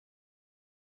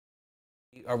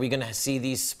Are we going to see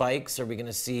these spikes? Are we going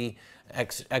to see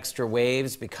extra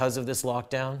waves because of this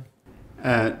lockdown?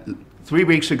 3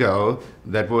 weeks ago,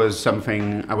 that was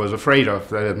something I was afraid of,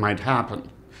 that it might happen.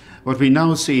 What we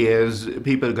now see is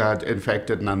people got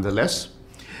infected nonetheless.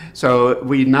 So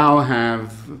we now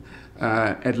have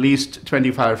at least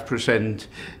 25%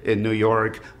 in New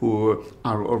York who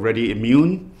are already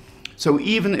immune. So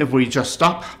even if we just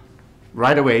stop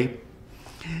right away,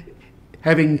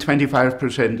 having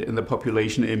 25% in the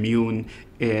population immune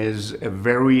is a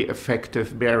very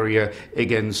effective barrier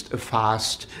against a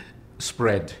fast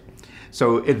spread.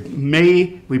 So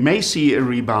we may see a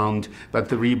rebound, but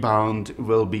the rebound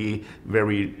will be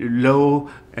very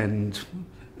low and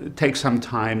take some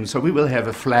time. So we will have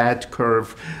a flat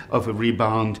curve of a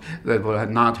rebound that will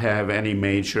not have any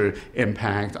major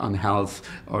impact on health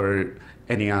or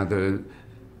any other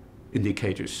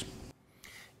indicators.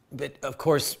 But of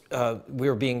course,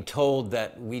 we're being told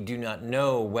that we do not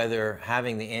know whether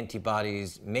having the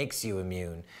antibodies makes you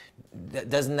immune.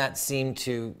 Doesn't that seem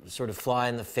to sort of fly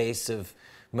in the face of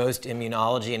most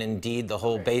immunology and indeed the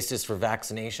whole basis for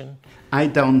vaccination? I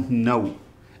don't know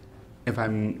if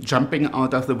I'm jumping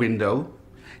out of the window,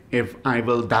 if I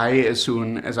will die as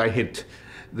soon as I hit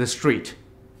the street.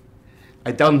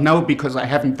 I don't know because I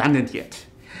haven't done it yet.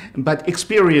 But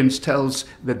experience tells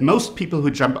that most people who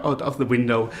jump out of the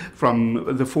window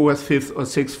from the 4th, 5th, or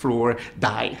 6th floor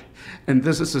die. And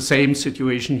this is the same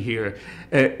situation here.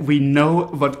 We know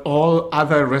what all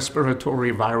other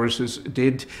respiratory viruses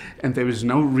did, and there is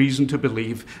no reason to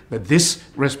believe that this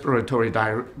respiratory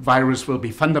virus will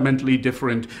be fundamentally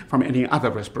different from any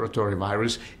other respiratory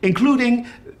virus, including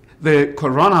the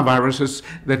coronaviruses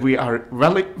that we are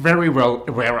very well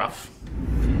aware of.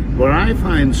 What I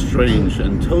find strange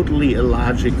and totally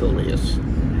illogical is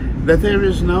that there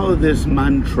is now this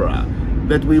mantra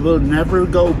that we will never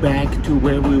go back to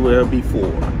where we were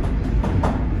before.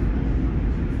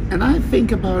 And I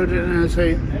think about it and I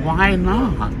say, why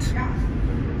not?